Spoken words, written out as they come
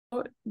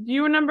do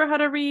you remember how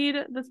to read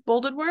this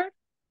bolded word?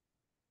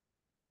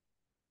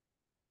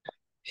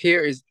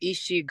 Here is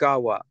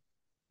Ishigawa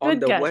on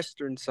Good the guess.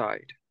 western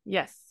side.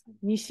 Yes,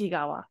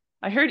 Nishigawa.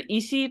 I heard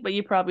Ishi, but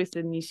you probably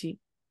said Nishi.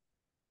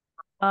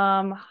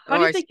 How Oh,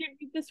 do you think you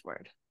read this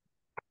word?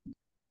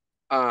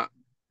 uh,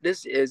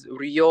 this is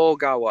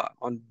Ryogawa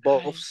on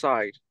both Hi.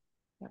 sides.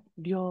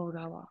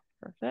 Ryogawa.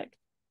 Perfect.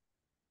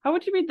 How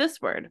would you read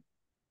this word?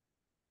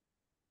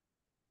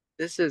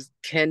 This is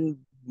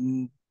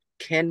Kenmono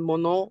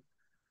or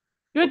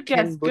Good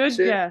guess. Good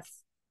Kenbutsu.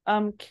 guess.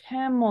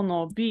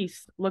 Kemono,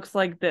 beast, looks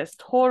like this.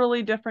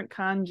 Totally different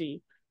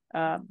kanji.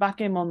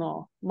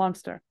 Bakemono,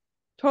 monster.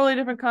 Totally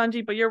different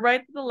kanji, but you're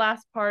right. The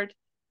last part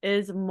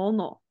is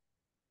mono.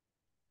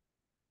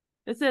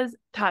 This is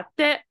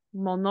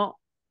tatemono.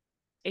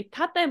 A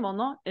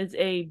tatemono is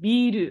a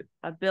biru,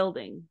 a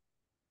building.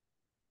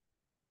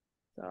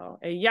 So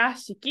a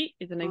yashiki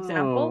is an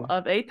example Oh,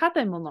 of a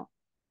tatemono.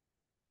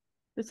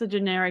 This is a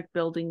generic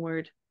building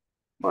word.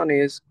 funny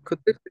is could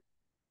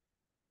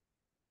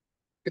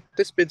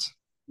this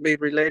be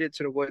related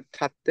to the word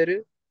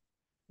tateru,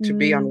 to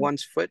be on Mm,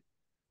 one's foot,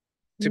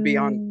 to be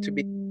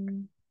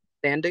mm,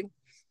 standing?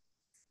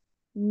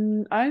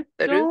 I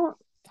Teru? don't.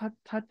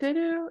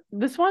 Tateru?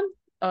 This one?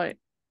 Oh, wait,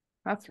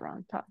 that's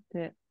wrong.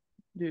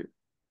 Tateru.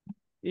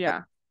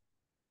 Yeah.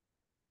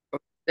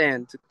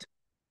 Stand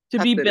To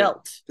be tateru,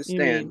 built, to you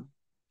mean?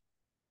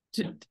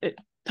 stand.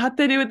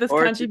 Tateru with this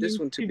Or kanji to this means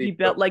one to to be be built,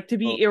 built. like to Oh,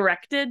 be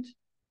erected,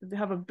 to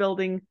have a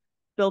building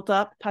built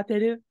up.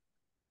 Tateru,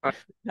 I,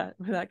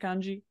 that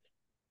kanji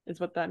is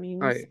what that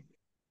means. I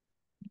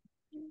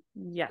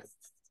Yes.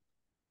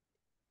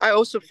 I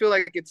also feel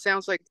like it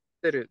sounds like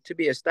to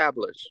be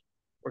established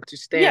or to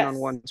stand on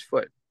Yes. one's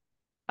foot.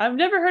 I've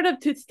never heard of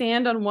to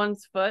stand on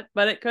one's foot,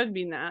 but it could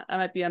be that. That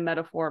might be a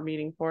metaphor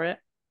meaning for it.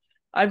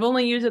 I've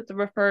only used it to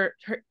refer.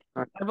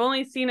 I've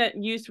only seen it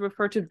used to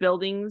refer to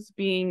buildings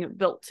being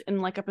built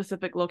in like a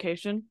specific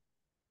location.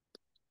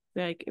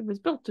 Like it was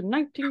built in Hi.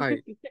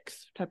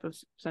 1956 type of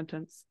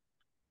sentence.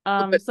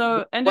 But So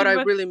what ended I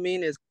with really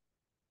mean is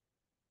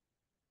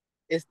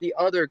the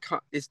other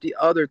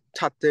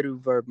tateru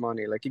verb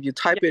money. Like if you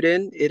type yeah, it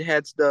in, it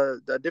has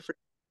the different.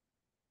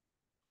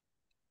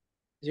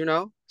 Do you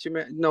know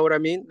what I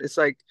mean? It's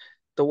like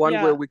the one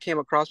where yeah, we came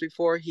across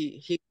before.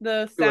 He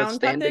the do a sound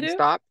standing tateru.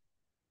 stop.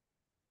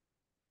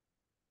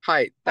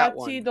 Hi, that Hachi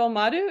one.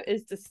 domaru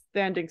is the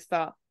standing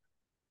stop.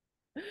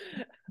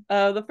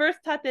 The first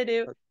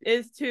tateru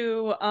is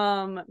to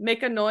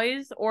make a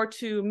noise or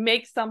to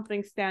make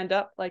something stand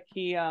up, like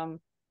he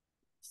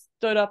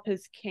stood up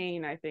his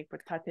cane, I think,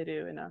 with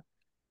tateru in a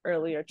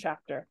earlier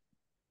chapter.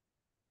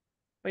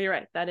 But you're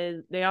right, that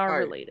is they are Hi,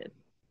 related.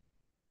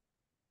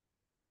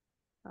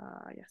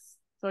 Yes.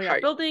 So yeah, hi.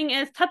 building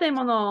is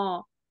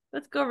tatemono.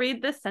 Let's go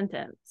read this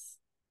sentence.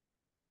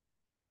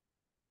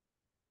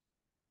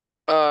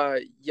 Uh,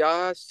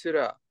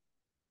 yasura,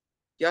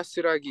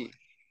 yasuragi,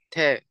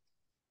 te,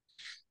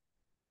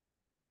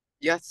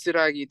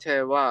 yasuragi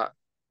te wa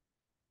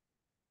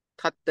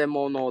建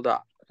物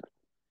だ.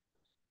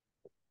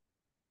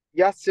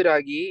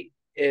 Yasuragi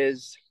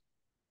is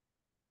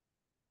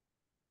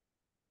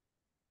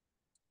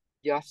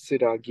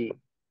Yasuragi.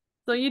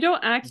 So you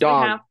don't actually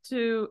have Dawn.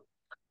 to.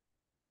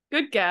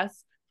 Good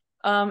guess.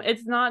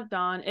 It's not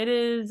dawn. It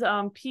is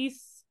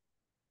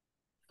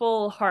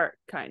peaceful heart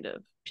kind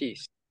of.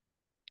 Peace.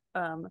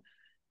 Um,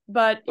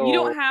 but you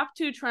don't So, have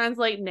to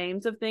translate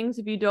names of things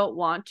if you don't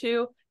want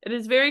to. It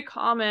is very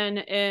common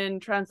in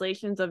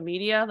translations of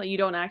media that you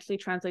don't actually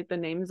translate the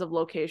names of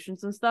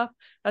locations and stuff.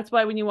 That's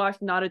why when you watch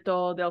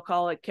Naruto, they'll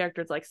call it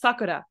characters like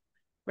Sakura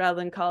rather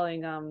than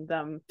calling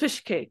them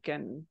fish cake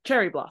and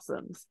cherry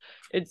blossoms.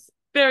 It's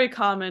very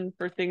common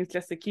for things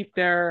just to keep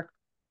their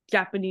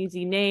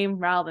Japanesey name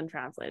rather than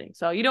translating.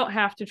 So you don't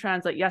have to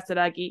translate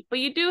Yasuragi, but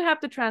you do have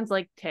to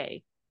translate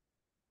Te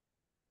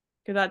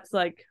because that's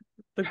like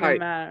the hi,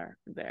 grammar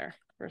there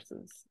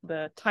versus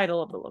the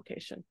title of the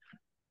location.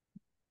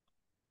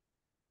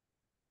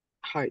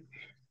 hi.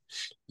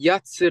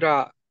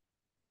 Yatsura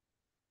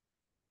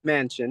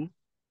Mansion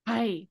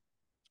Hi,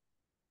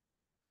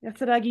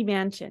 Yasuragi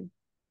Mansion.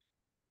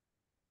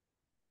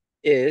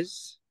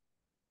 is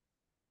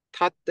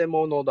建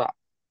物だ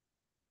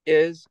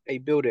is a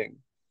building.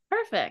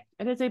 Perfect.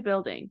 It is a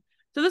building.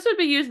 So this would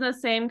be using the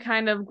same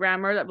kind of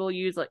grammar that we'll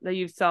use, like that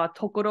you saw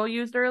Tokoro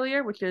used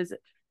earlier, which is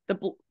the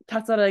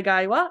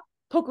Tatsuregai wa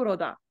Tokoro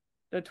da.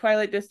 The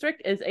Twilight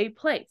District is a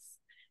place.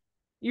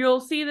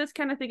 You'll see this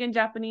kind of thing in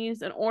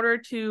Japanese in order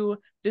to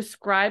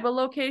describe a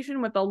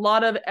location with a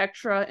lot of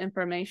extra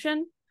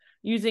information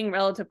using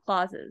relative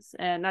clauses.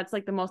 And that's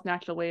like the most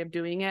natural way of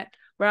doing it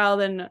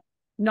rather than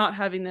not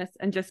having this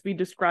and just be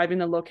describing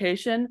the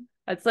location.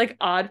 It's like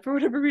odd for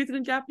whatever reason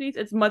in Japanese.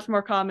 It's much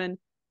more common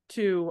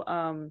to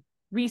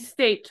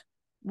restate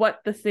what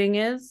the thing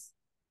is.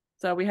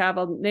 So we have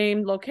a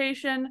named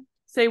location,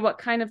 say what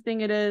kind of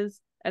thing it is,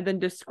 and then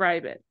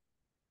describe it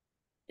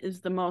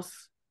is the most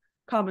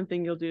common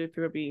thing you'll do if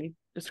you'll be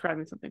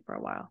describing something for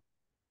a while.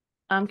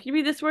 Can you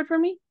read this word for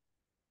me?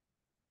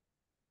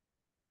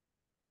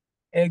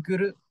 えぐ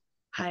る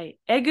Hi.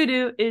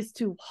 Eguru is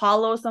to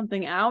hollow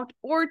something out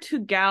or to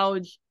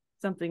gouge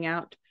something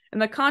out. In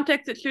the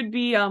context, it should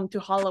be to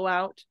hollow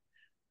out,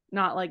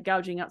 not like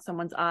gouging out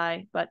someone's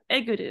eye, but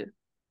eguru.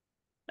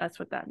 That's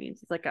what that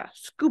means. It's like a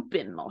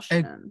scooping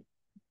motion.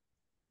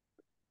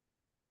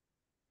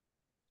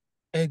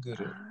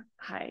 Eguru.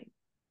 Hi.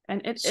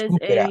 And it is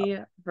Scoop it out.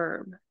 a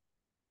verb.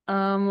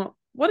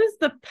 What is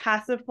the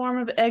passive form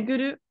of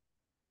eguru?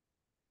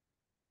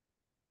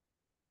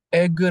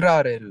 えぐ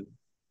られる。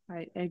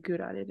はい、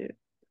egurareru.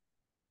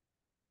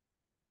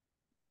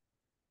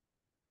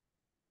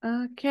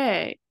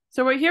 Okay.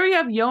 So right here we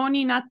have yo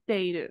ni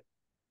natteiru.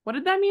 What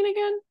did that mean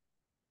again?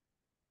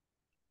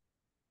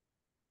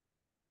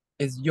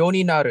 Is よ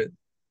になる.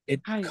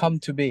 It はい。 come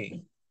to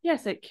be.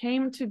 Yes, it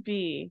came to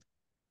be.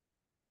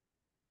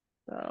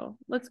 So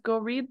let's go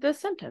read this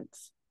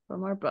sentence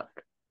from our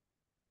book.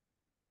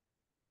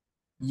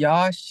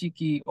 屋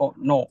敷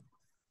の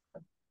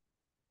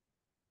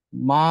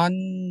真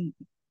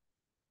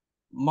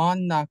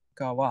ん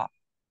中は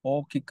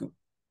大きく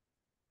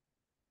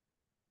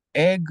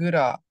えぐ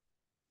ら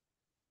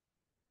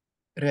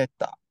れ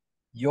た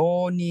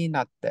ように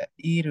なって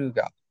いる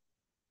が、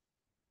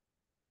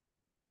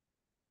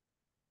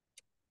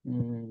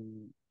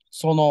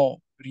そ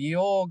の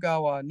両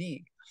側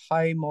に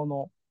灰間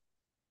も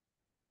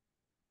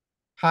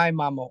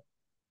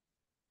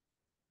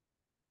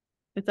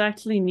It's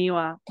actually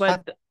niwa,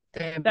 but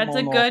that's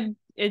a good.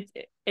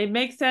 It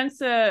makes sense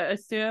to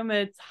assume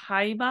it's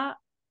haiba,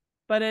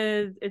 but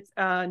it's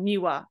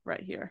niwa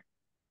right here.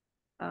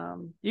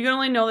 You can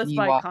only know this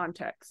by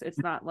context. It's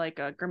not like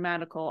a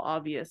grammatical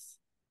obvious.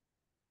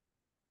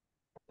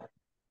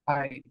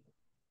 はい。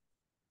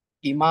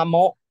今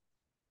も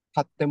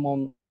建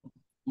物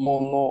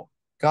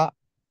が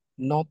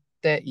乗っ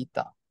てい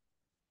た。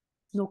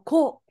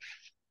残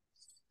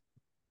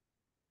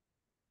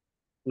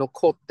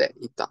って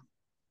いた。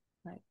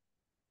はい。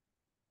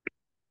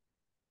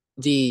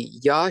The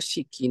屋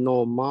敷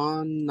の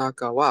真ん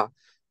中は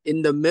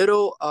in the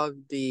middle of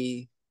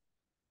the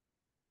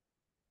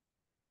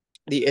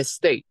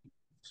estate.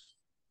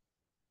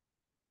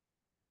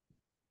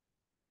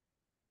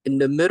 In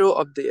the middle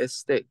of the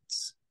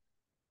estates.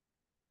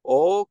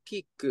 大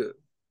き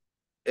く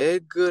え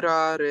ぐ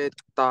られ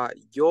た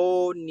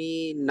よう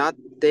になっ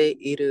て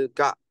いる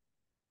が、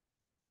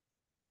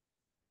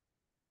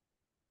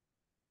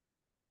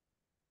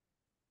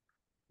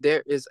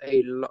there is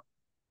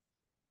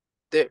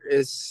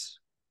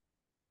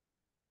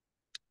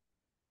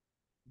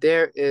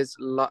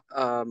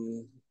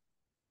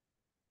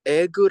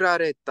えぐら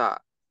れ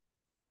た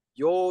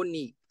よう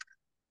に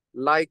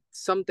like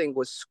something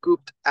was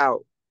scooped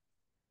out.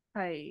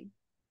 はい。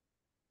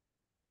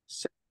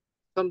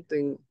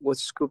Something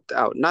was scooped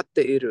out. なっ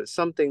ている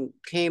something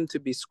came to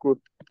be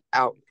scooped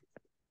out.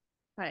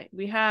 Right.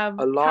 We have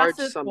a large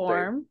passive something.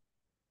 form.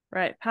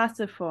 Right.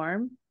 Passive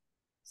form.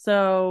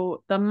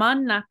 So the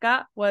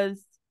mannaka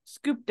was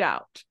scooped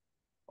out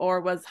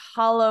or was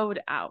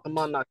hollowed out.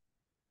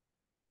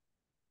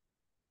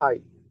 は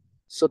い。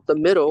So the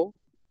middle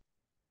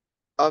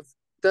of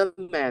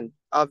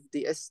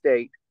the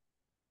estate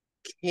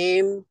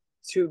came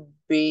to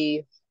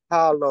be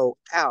hollowed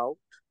out.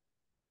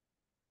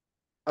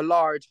 A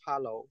large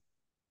hollow.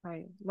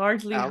 Right.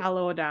 Largely out.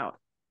 hollowed out.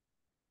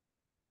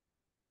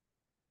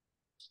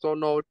 そ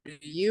の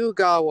両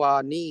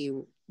側に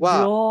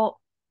は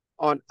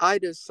on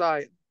either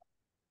side.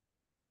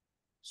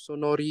 そ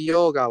の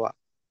両側。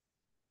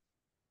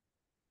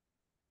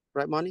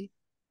Right, Money?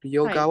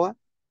 両側?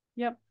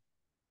 Yep.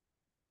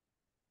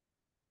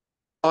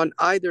 On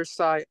either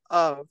side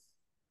of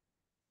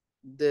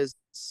this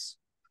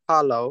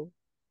hollow,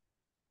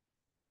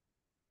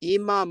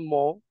 今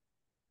も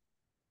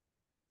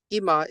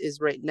Ima is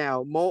right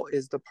now. Mo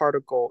is the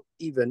particle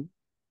even.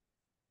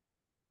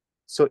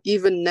 So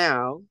even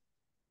now,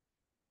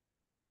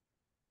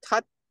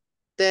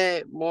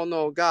 建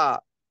物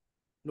が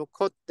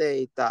残って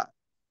いた.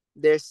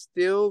 There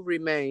still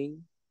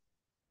remain,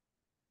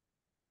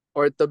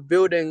 or the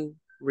building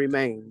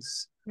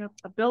remains. Yep.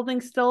 A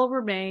building still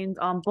remains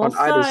on both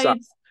either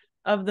sides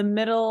of the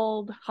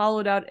middle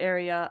hollowed out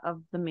area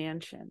of the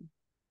mansion.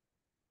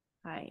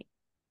 Right.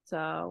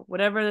 So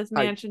whatever this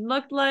mansion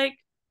looked like,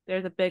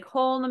 there's a big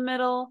hole in the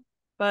middle,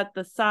 but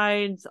the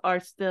sides are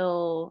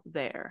still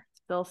there,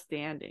 still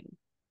standing.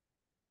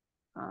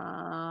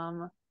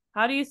 How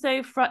do you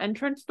say front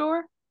entrance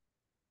door?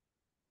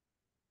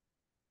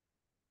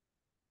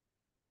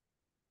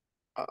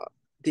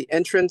 The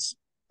entrance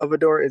of a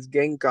door is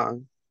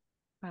genkan.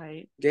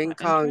 Right.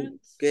 Genkan.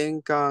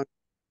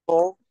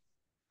 Oh,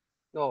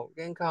 no,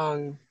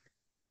 genkan.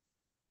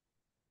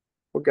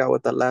 Forgot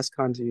what the last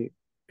kanji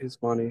is,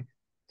 Money.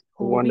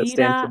 The one that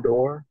stands for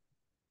door.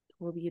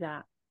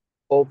 Tobira.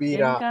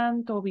 Obira.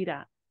 Genkan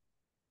tobira.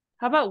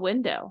 How about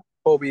window?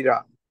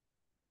 Obira.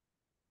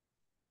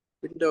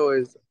 Window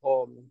is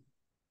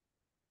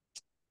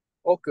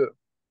oku.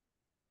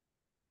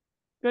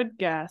 Good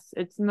guess.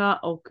 It's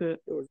not oku.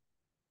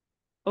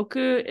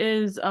 Oku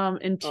is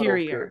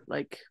interior,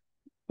 like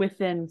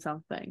within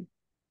something.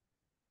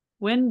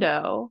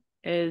 window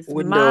is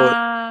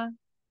Window.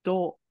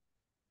 mado.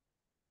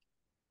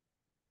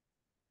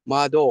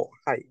 窓。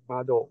はい、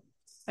窓。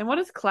And what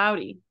is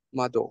cloudy?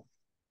 窓。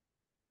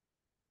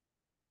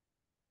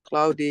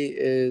Cloudy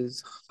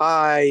is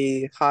は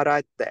い、晴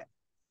れて。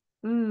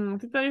I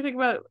think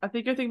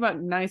you're thinking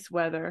about nice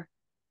weather.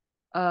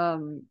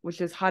 Which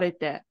is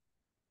harete.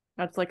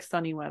 That's like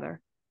sunny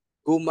weather.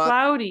 曇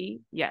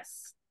Cloudy,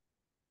 yes.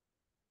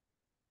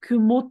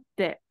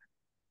 Kumotte.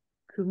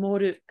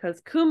 Kumoru,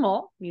 because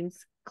kumo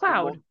means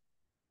cloud.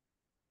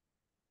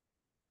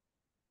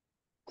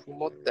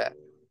 曇って。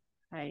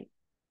Right.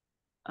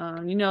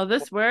 You know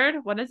this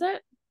word? What is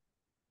it?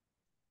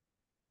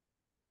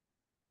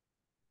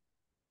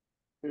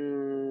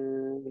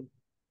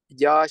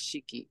 屋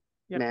敷。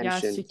Yep,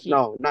 Mansions. yashiki.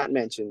 No, not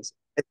mansions.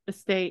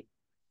 Estate,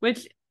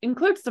 which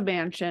includes the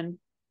mansion.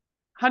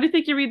 How do you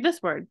think you read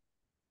this word?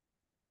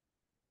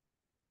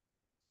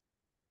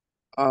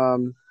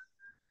 屋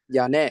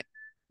根。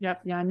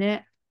Yep,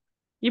 yane.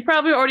 You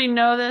probably already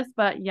know this,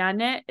 but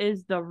yane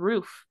is the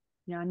roof.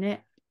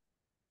 Yane.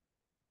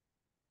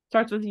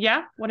 Starts with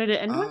ya. What did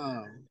it end with?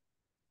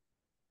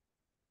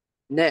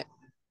 ね。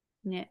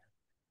Ne.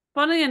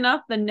 Funnily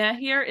enough, the ne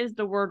here is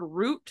the word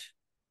root,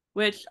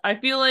 which I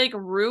feel like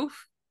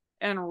roof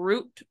and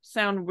root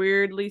sound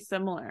weirdly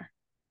similar.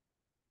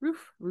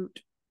 Roof,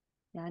 root.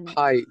 Yane.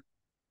 はい。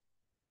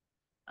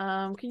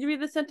Can you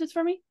read the sentence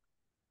for me?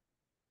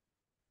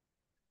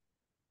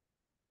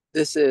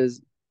 This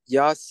is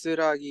安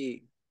ら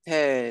ぎ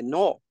亭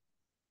の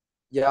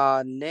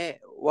屋根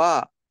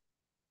は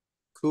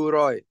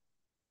黒い。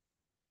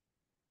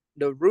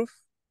The roof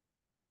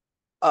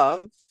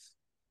of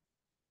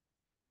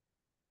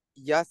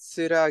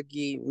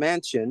Yasuragi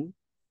Mansion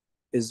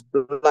is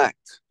black.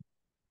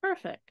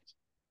 Perfect.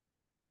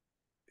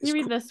 Can you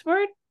read this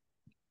word?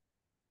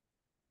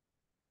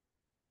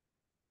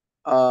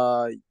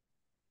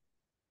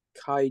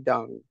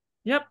 Kaidan.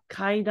 Yep,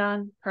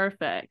 kaidan.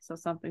 Perfect. So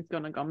something's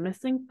gonna go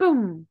missing.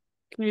 Boom.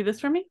 Can you read this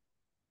for me?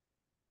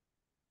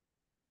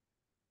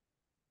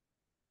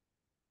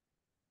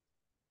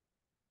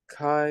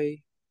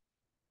 Kai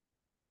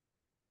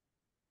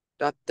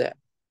Datte.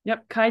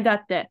 Yep,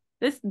 kaidatte.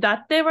 This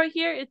datte right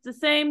here, it's the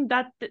same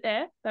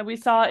datte that we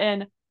saw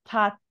in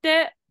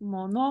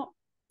tatemono.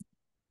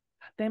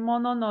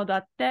 Tatemono no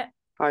datte.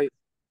 Hi.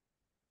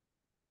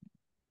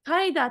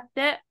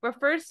 Kaidatte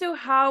refers to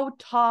how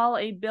tall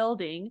a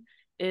building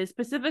is,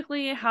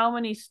 specifically how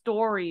many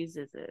stories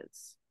it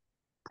is.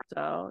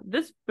 So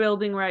this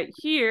building right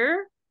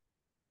here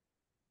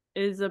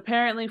is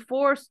apparently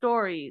 4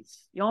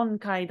 stories. 4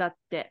階建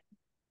て.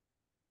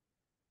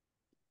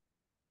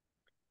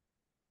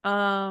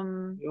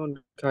 4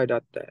階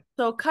建て.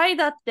 So 階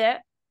建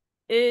て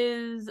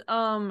is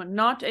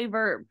not a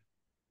verb.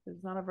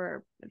 It's not a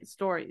verb. It's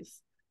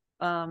stories.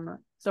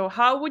 So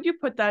how would you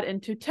put that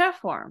into te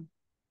form?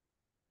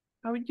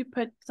 How would you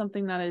put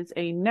something that is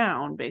a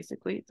noun,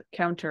 basically? It's a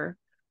counter,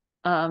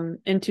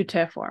 into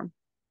te form.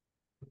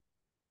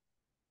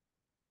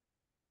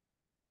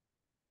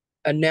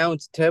 A noun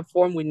te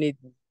form, we need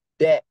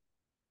de.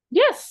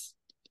 Yes.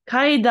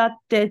 階建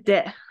て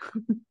で.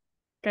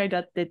 階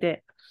建て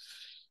で.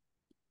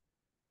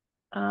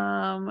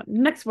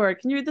 Next word.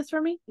 Can you read this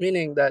for me?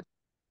 Meaning that.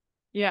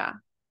 Yeah.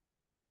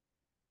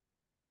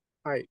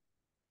 Hi.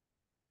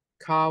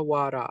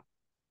 Kawara.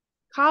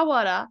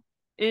 Kawara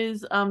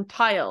is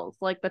tiles,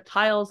 like the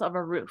tiles of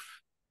a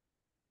roof.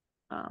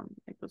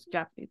 Like those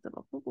Japanese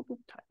little boop, boop, boop,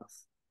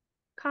 tiles.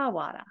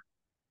 Kawara.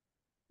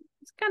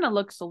 This kind of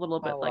looks a little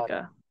bit like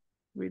a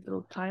weird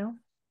little tile.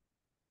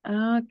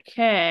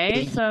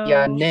 Okay, so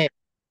Yane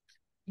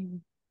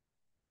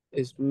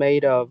is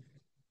made of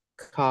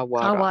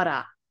kawara.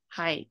 Kawara.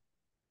 Hi.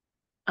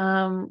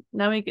 Now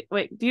wait,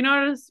 do you know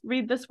how to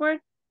read this word?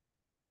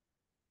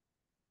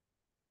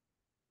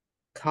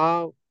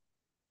 Sorry.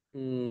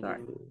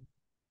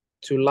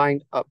 To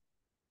line up.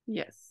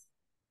 Yes.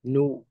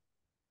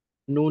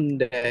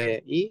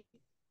 Nundei.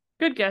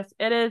 Good guess.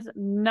 It is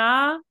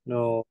na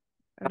No.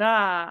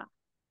 ra.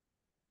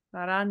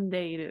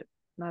 Narandeiru.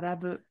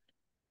 Narabu.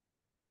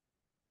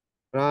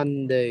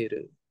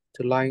 Randeiru.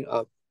 To line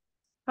up.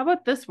 How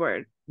about this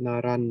word?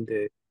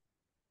 Narande.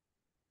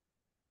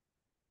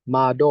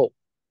 Mado.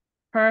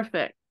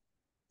 Perfect.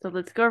 So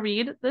let's go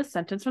read this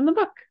sentence from the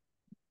book.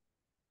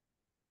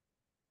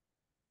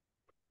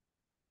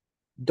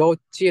 ど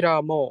ち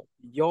らも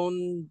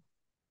4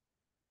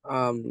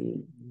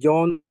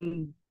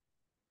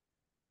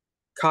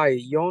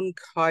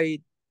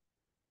階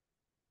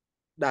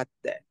だっ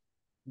て。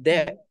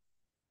で、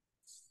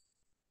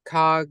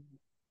瓦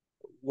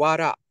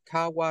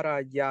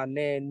屋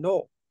根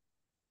の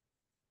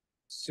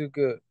す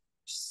ぐ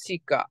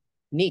下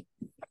に、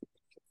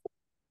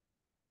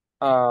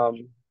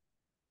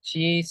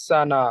小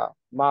さな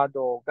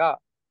窓が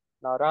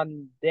並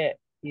んで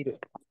いる。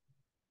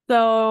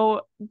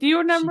So, do you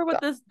remember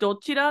what this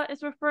dochira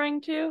is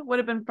referring to? Would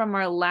have been from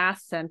our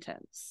last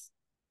sentence.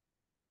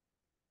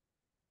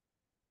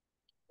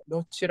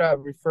 Dochira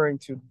referring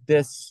to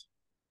this.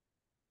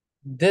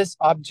 this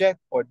object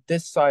or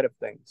this side of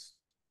things.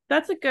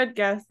 That's a good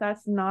guess.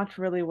 That's not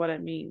really what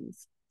it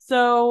means.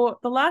 So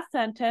the last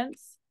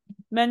sentence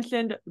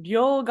mentioned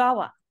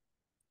ryogawa.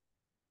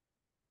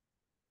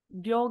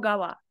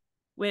 Ryogawa,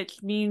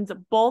 which means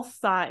both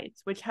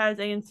sides, which has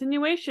an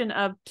insinuation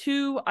of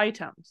two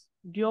items.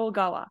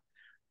 Ryogawa.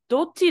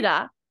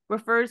 Dochira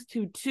refers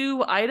to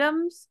two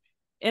items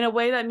in a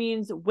way that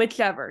means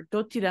whichever.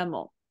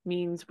 Dochiramo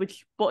means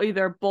which,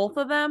 either both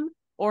of them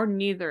or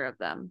neither of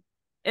them.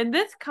 In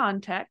this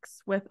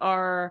context, with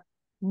our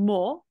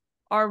mo,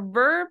 our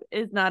verb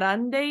is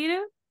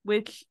narandeiru,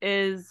 which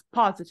is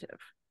positive.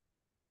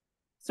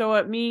 So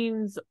it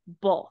means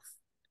both.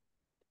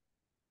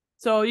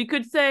 So you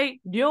could say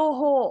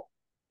ryohou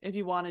if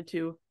you wanted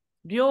to.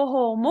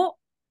 Ryohou mo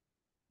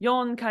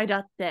 4階だ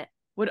って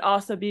would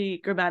also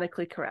be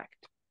grammatically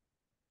correct.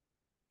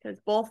 Because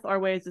both are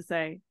ways to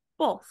say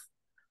both.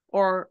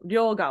 Or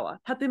ryogawa,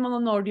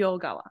 tatemono no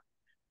ryogawa.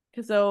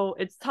 So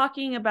it's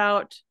talking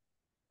about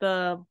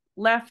the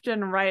left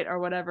and right or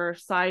whatever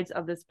sides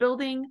of this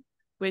building,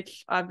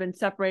 which have been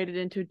separated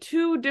into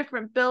two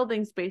different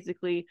buildings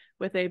basically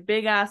with a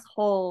big ass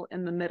hole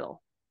in the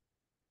middle.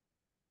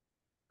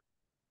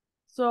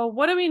 So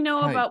what do we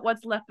know about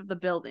what's left of the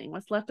building?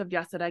 What's left of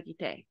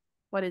Yasaragite?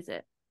 What is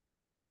it?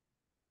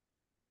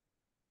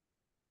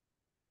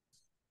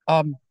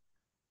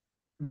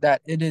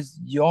 That it is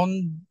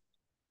yon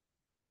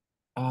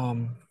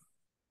kai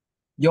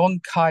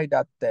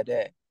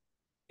datte.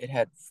 It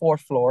had 4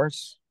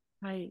 floors.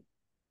 Right.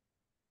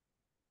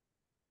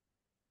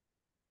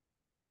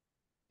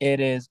 It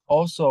is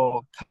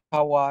also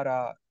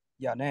kawara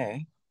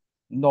yane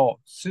no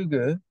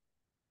sugu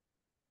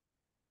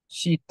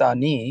shita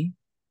ni,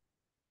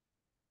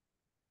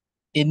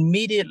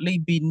 immediately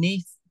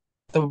beneath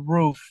the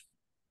roof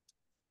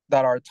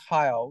that are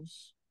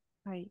tiles.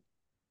 Right.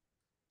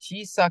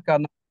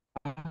 Chisana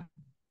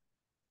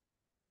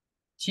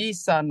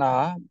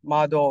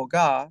mado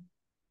ga,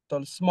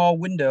 the small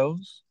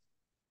windows,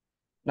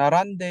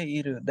 narande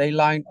iru, they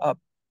line up.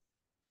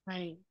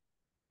 Right.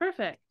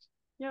 Perfect.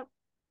 Yep.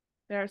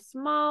 There are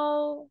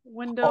small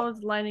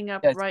windows lining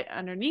up right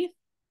underneath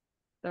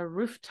the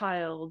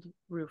roof-tiled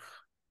roof.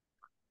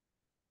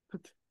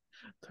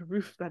 The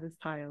roof that is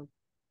tiled.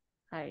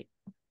 Right.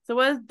 So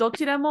what does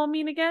dochiramo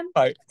mean again?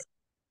 Right.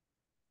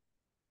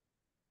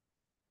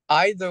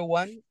 Either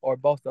one or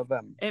both of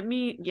them. It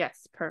means,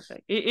 yes,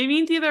 perfect. It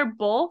means either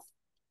both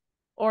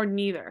or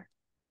neither.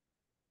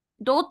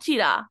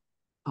 Dochira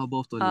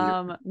both or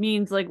neither.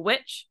 Means like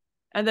which,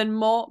 and then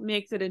mo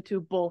makes it into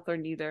both or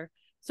neither.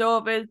 So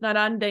if it's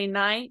narande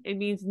nai, it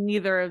means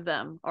neither of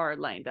them are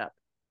lined up.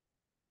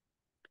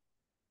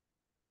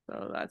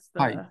 So that's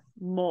the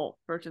mo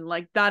version.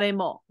 Like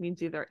daremo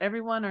means either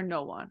everyone or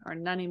no one, or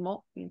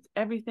nanimo means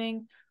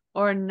everything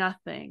or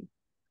nothing.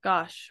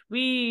 Gosh,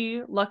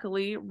 we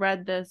luckily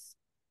read this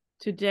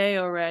today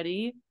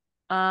already.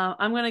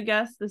 I'm gonna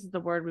guess this is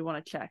the word we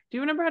want to check. Do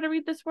you remember how to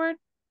read this word?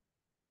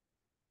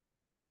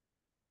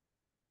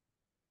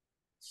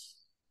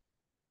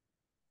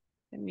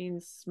 It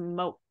means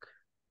smoke.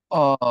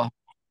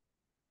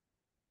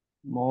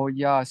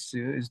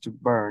 Moyasu is to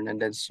burn,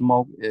 and then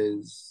smoke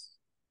is,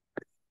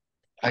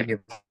 I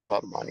give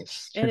up money.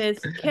 It is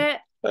ke. I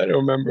don't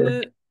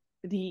remember.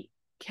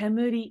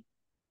 Kemuri.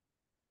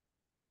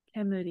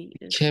 Kemuri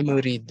is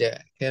Kemuri de.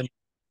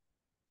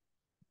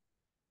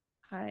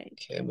 Hi.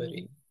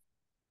 Kemuri.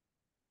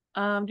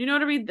 Do you know how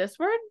to read this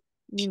word?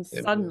 It means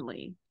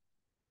suddenly.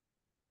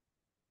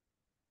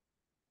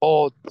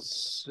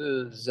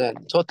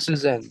 Totsuzen.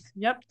 Totsuzen.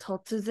 Yep,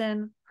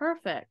 totsuzen.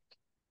 Perfect.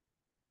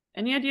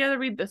 Any idea how to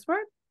read this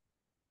word?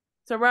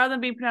 So rather than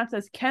being pronounced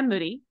as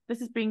kemuri, this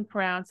is being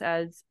pronounced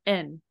as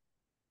en.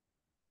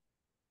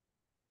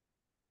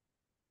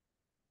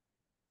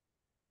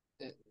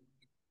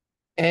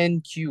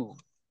 NQ.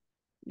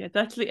 Yeah, it's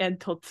actually en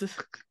totsu.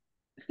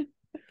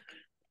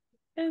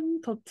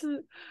 En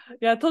totsu.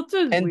 Yeah,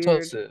 totsu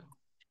is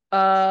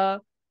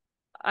weird.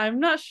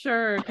 I'm not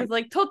sure because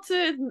like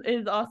totsu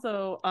is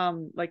also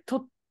like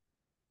totte,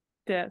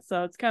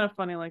 so it's kind of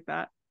funny like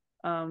that.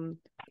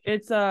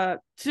 It's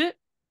t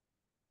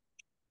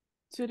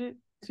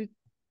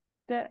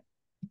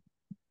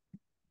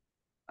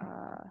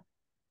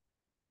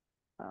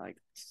like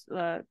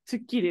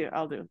tsukiru,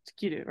 I'll do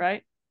tsukiru,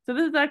 right? So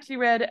this is actually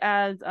read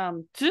as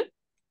t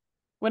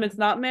when it's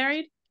not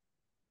married.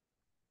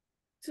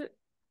 T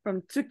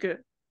from tsuku,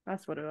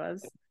 that's what it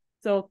was.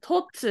 So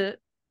totsu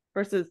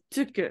versus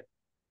tsuku.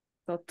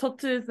 So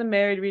totsu is the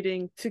married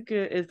reading,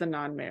 tsuku is the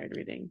non-married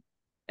reading.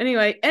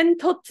 Anyway, en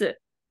totsu.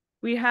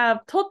 We have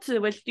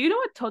totsu, which, do you know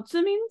what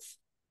totsu means?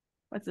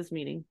 What's this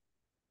meaning?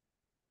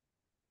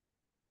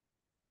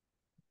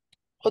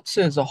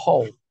 Totsu is a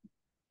hole.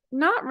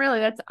 Not really,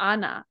 that's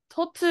ana.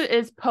 Totsu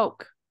is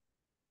poke.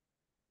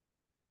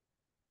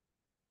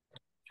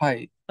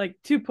 Hi. Like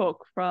to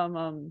poke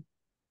from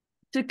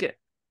tsuku.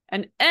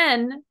 And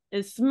en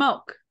is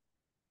smoke.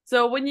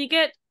 So when you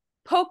get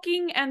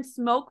poking and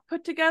smoke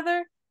put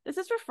together, this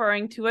is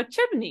referring to a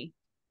chimney.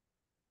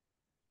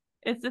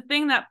 It's the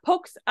thing that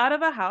pokes out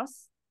of a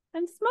house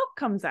and smoke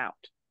comes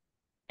out.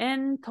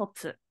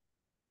 Entotsu.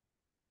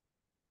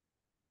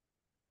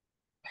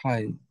 は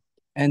い。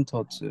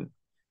Entotsu.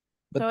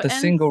 But So the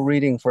single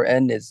reading for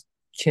N is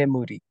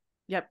kemuri.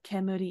 Yep,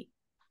 kemuri.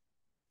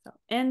 So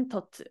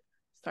entotsu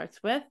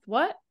starts with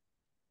what?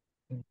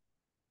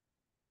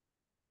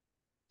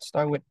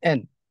 Start with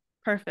N.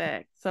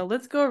 Perfect. So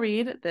let's go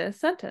read this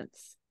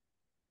sentence.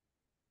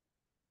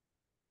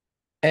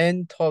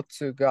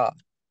 Entotsu ga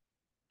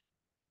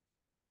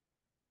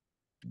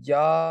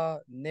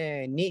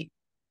yane ni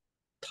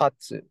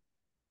tatsu.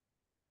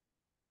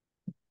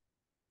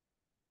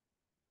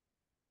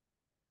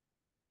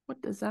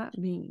 What does that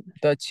mean?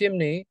 The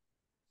chimney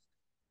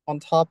on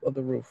top of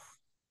the roof.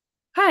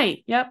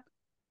 Hi. Yep.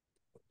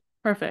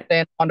 Perfect.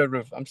 Stand on the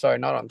roof. I'm sorry,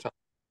 not on top.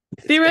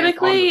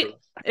 Theoretically,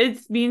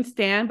 it means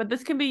stand, but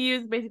this can be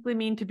used basically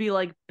mean to be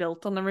like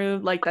built on the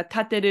roof, like the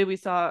tateru we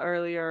saw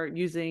earlier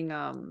using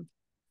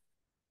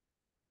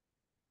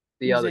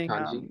the other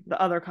kanji.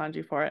 The other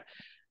kanji for it.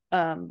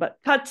 But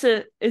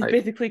tatsu is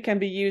basically can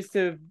be used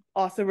to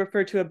also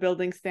refer to a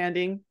building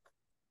standing.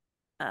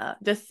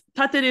 Just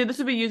tateru, this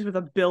would be used with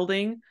a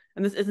building,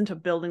 and this isn't a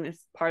building,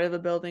 it's part of a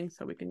building,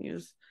 so we can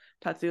use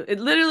tatsu. It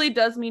literally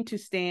does mean to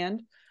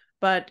stand,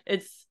 but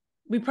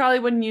we probably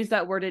wouldn't use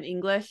that word in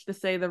English to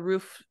say the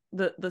roof,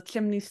 the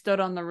chimney stood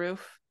on the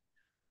roof.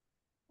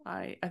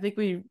 I think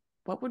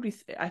what would we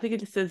say? I think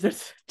it just says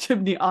there's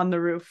chimney on the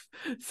roof.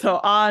 So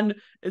on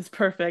is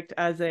perfect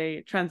as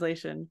a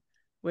translation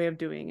way of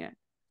doing it.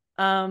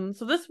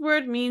 So this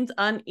word means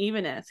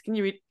unevenness. Can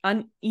you read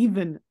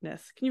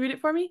unevenness? Can you read it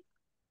for me?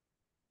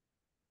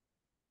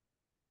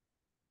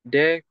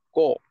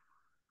 Deko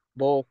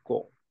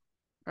boko.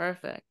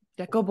 Perfect.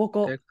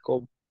 Dekoboko.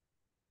 Deko.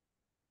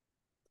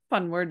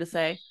 Fun word to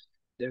say.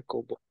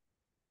 Deko boko.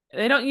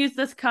 They don't use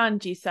this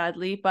kanji,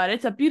 sadly, but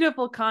it's a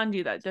beautiful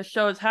kanji that just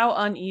shows how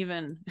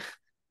uneven.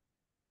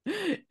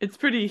 It's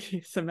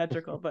pretty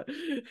symmetrical, but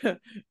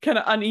kind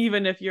of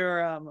uneven if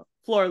your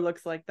floor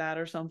looks like that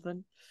or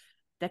something.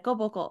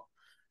 Dekoboko.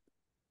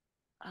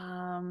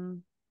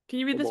 Can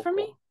you read this for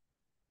me?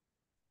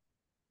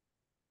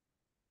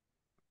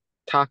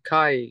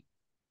 Takai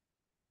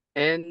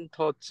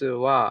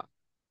entotsu wa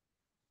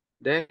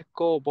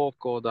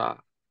dekoboko da.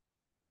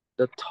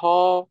 The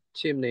tall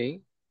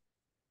chimney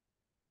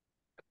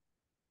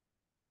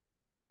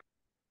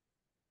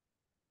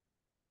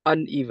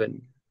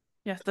uneven.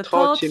 Yes, the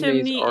tall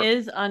chimney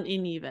is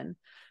uneven.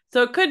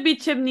 So it could be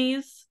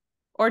chimneys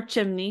or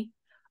chimney.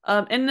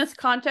 In this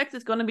context,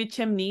 it's going to be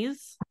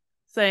chimneys,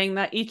 saying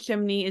that each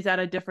chimney is at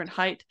a different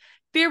height.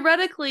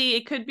 Theoretically,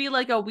 it could be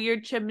like a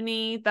weird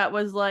chimney that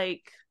was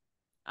like,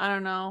 I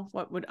don't know,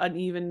 what would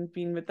uneven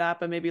mean with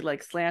that, but maybe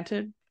like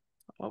slanted.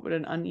 What would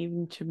an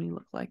uneven chimney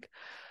look like?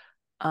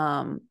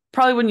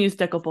 Probably wouldn't use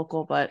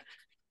dekoboko, but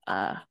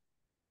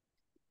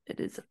it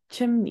is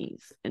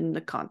chimneys in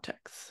the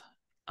context.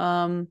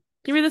 Can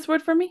you read this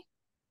word for me?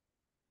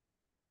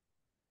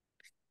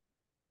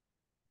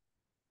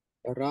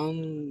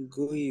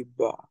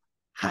 Ranguiba.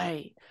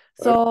 Hi.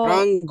 So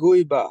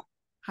Ranguiba.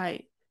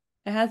 hi.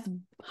 It has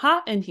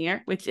ha in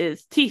here, which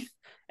is teeth,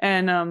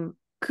 and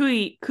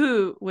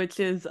ku, which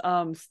is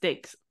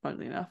steaks,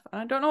 funnily enough.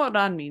 I don't know what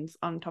ran means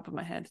on top of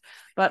my head.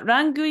 But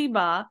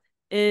ranguiba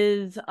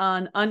is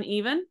an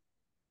uneven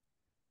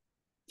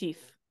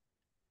teeth.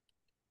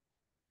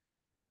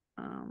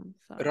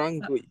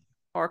 Rangui.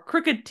 Or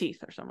crooked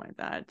teeth or something like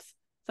that. It's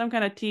some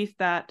kind of teeth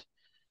that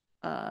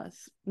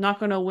not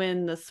going to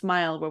win the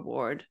smile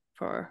reward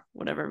for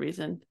whatever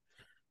reason.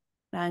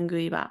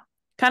 Ranguiba.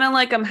 Kind of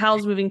like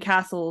Howl's Moving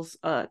Castle's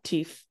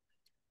teeth.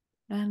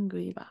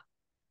 Ranguiba.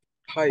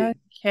 Hi.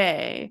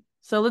 Okay.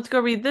 So let's go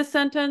read this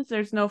sentence.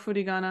 There's no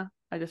furigana.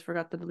 I just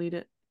forgot to delete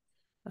it.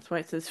 That's why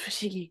it says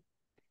fushigi.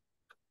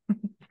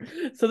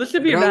 So this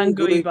should be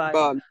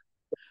ranguiba.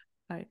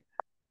 Hi.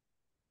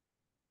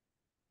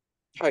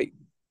 Hi.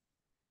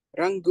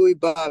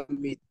 Ranguiba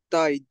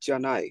mitai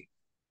janai.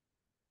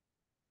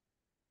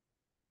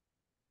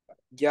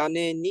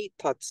 Yane ni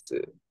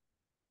tatsu.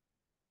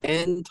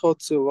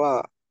 Entotsu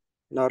wa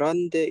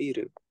narande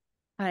iru.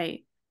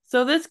 Hi.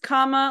 So this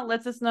comma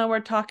lets us know we're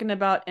talking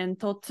about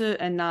entotsu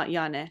and not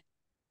yane.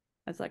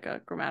 That's like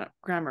a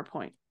grammar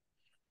point.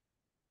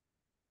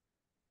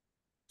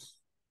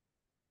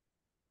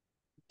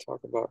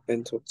 Talk about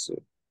entotsu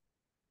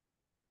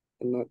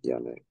and not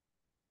yane.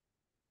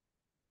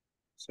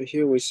 So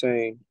here we're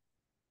saying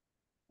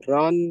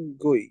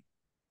rangui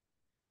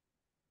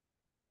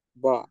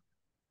ba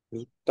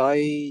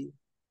mitai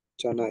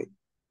janai.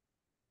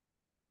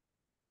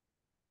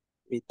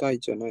 Mitai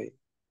janai.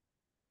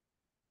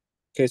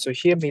 Okay, so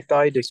here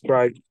mitai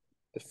describes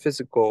the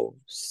physical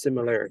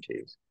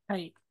similarities.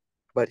 Right.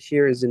 But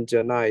here is in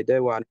janai,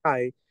 dewa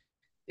nai,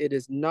 it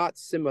is not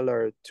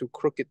similar to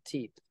crooked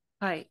teeth.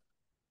 Right.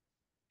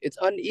 It's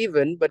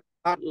uneven, but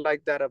not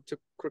like that of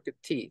crooked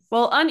teeth.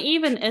 Well,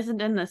 uneven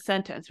isn't in the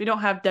sentence. We don't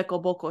have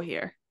dekoboko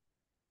here.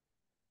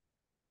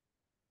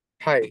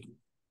 Hi.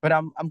 But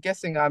I'm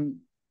guessing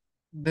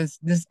this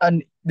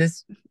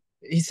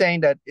he's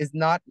saying that it's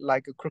not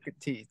like a crooked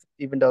teeth,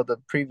 even though the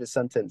previous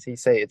sentence he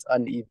say it's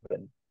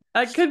uneven.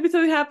 It could be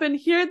something happen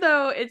here,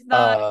 though. It's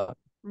not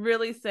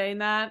really saying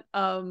that.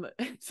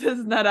 It says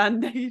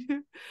narande.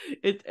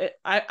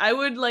 I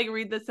would like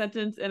read the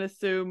sentence and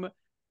assume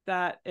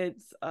that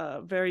it's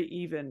very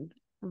even,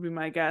 would be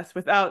my guess,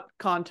 without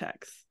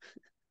context.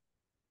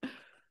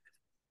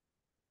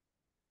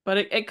 But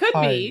it could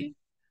be.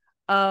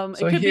 So it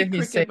could here be he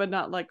cricket, say, but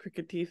not like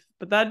cricket teeth.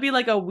 But that'd be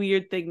like a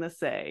weird thing to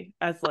say,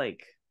 as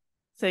like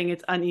saying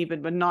it's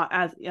uneven, but not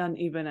as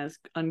uneven as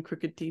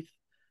uncrooked teeth.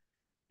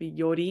 Be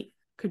yori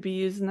could be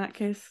used in that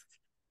case.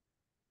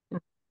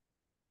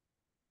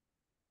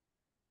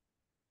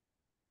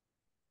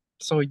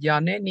 so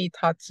yane ni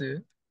tatsu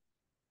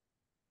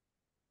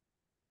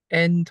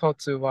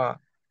entotsu wa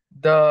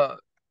the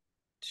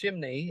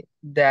chimney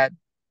that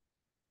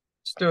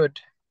stood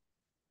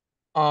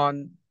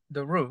on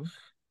the roof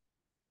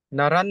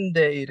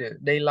narandeiru,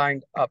 they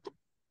lined up.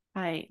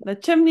 Hi. The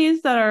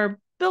chimneys that are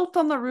built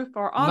on the roof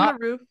or on Not,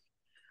 the roof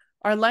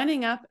are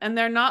lining up, and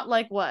they're not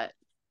like what?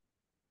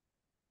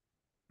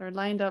 They're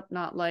lined up,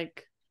 not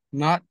like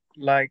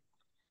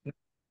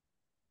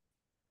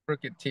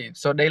crooked teeth.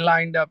 So they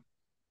lined up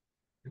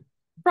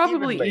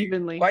probably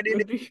evenly. Why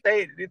did it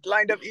say it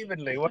lined up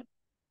evenly? What?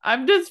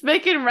 I'm just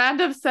making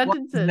random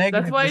sentences.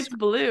 That's why it's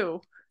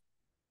blue.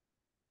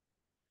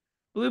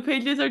 Blue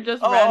pages are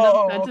just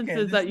random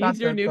sentences that use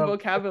your new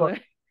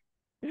vocabulary.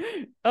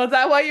 Oh, is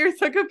that why you're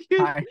so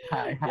confused?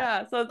 Hi.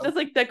 Yeah, so it's just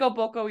like Deko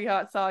Boko we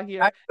saw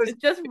here. It's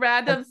just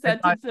random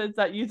sentences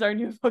that use our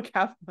new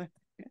vocabulary.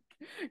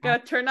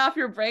 Gotta turn off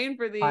your brain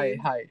for these. Hi.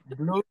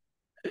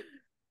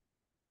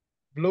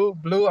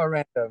 Blue are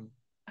random.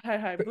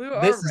 Hi. Blue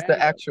are This is random.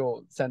 the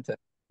actual sentence.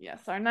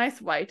 Yes, our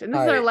nice white. And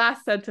this is our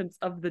last sentence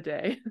of the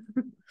day.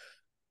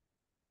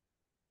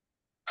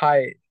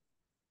 Hi.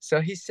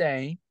 So he's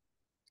saying,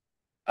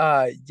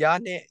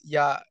 yane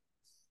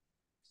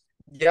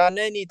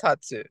ni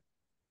tatsu.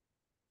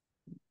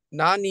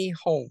 Nani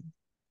home.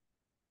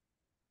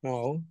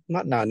 No,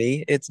 not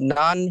nani. It's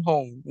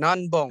nan-hong.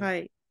 Nan-bong.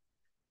 Right.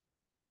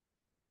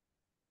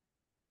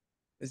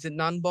 Is it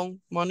nan-bong,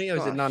 Money, or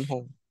is it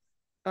nan-hong?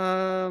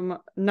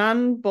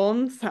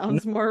 Nanbon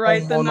sounds more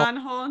right than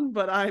nanhon,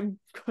 but I'm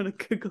gonna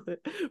Google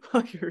it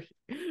while you're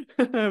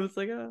I was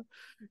like,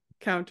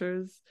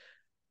 counters.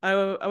 I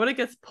would have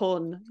guessed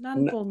pon.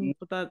 Nanbon,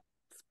 but that's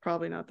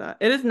probably not that.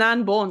 It is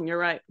nanbon, you're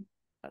right.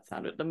 That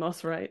sounded the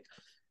most right.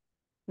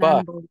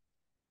 Nanbon.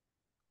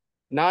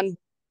 Nan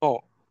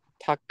no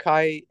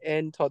takai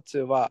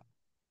entotsu wa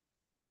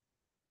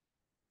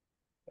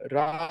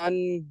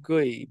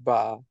rangui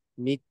ba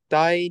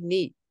mitai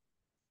ni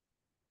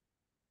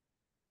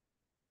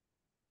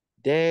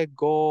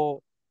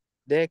dekoboko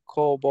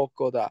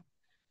da.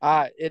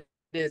 It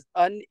is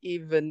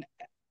uneven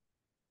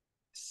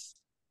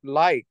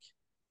like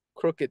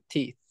crooked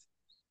teeth.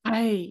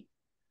 Aye.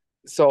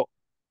 So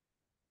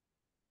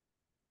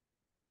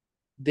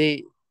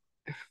the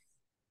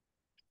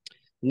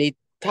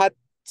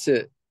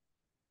nitatsu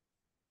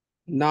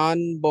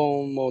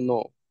nanbon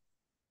mono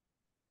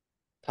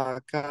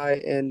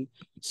takai, and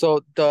so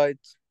the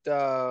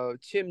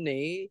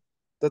chimney,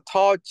 the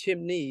tall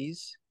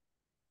chimneys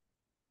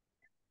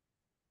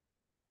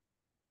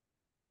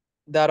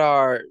that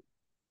are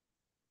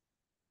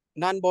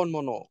nanbon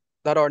mono,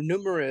 that are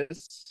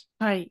numerous.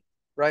 Right.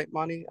 Right,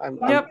 Money? I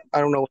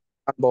don't know what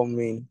nanbon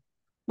mean.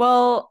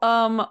 Well,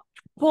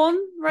 pon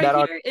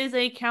right here is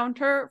a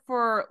counter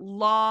for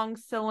long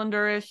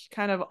cylinderish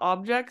kind of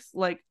objects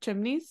like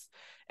chimneys.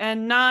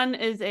 And nan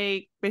is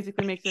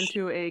basically makes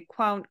into a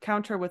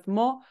counter with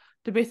mo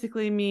to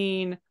basically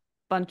mean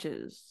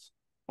bunches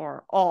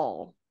or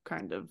all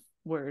kind of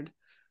word,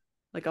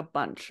 like a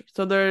bunch.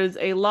 So there's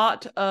a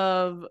lot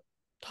of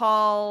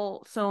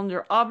tall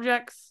cylinder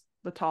objects.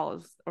 The tall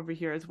is over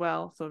here as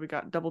well. So we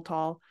got double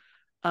tall,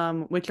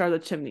 which are the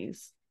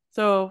chimneys.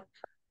 So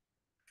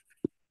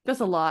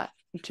there's a lot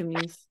of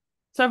chimneys.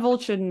 Several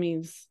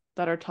chimneys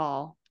that are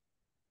tall.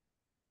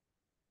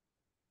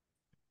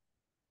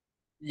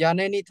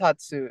 Yane ni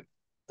tatsu.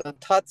 The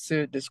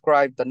tatsu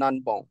describe the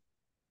nanbon.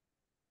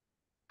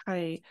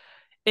 Right.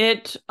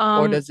 It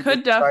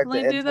could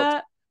definitely do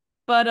that,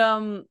 but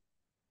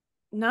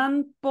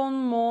nanbon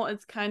mo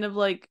is kind of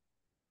like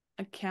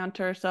a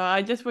counter, so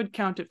I just would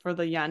count it for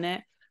the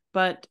yane.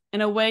 But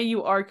in a way,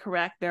 you are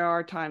correct. There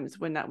are times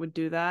when that would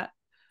do that.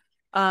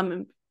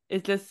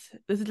 This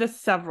is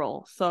just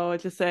several, so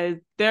it just says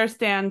there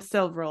stand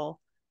several.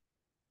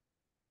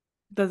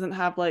 Doesn't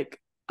have like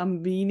a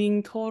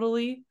meaning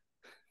totally.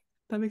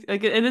 That makes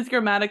like it is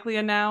grammatically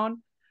a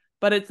noun,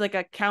 but it's like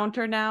a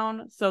counter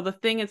noun. So the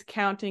thing it's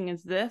counting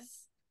is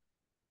this.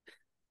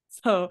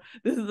 So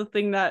this is the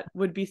thing that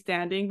would be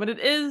standing, but it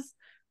is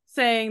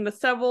saying the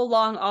several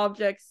long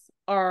objects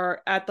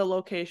are at the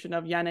location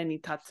of yane ni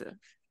tatsu,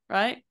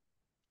 right?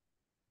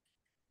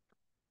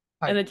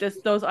 Hi. And it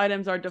just those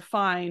items are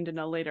defined in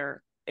a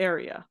later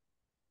area.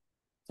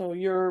 So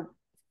you're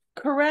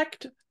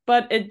correct,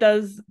 but it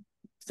does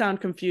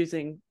sound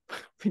confusing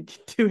We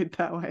do it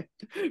that way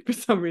for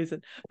some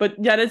reason. But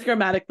yeah, it is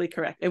grammatically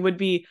correct. It would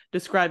be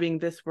describing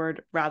this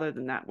word rather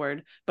than that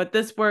word. But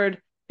this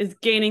word is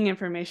gaining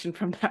information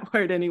from that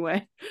word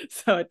anyway.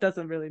 So it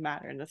doesn't really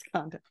matter in this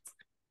context.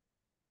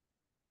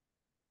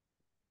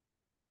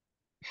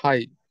 は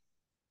い。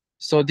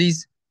So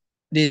these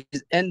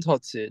煙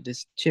突,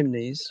 these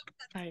chimneys,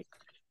 Right.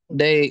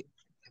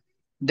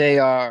 they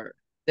are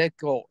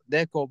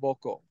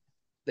boko.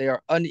 They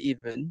are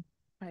uneven.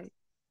 Right.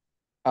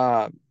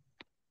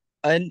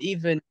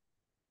 Uneven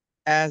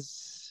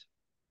as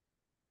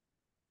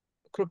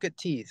crooked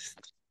teeth.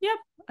 Yep.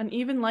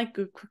 Uneven like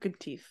crooked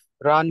teeth.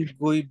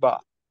 Ranguiba.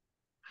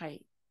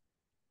 Right.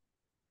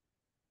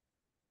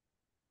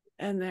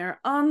 And they're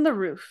on the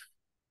roof.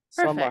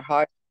 Perfect. Some are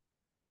high.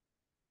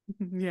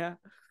 Yeah.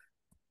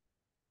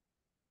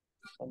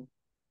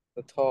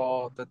 The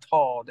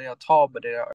tall, they are tall, but they are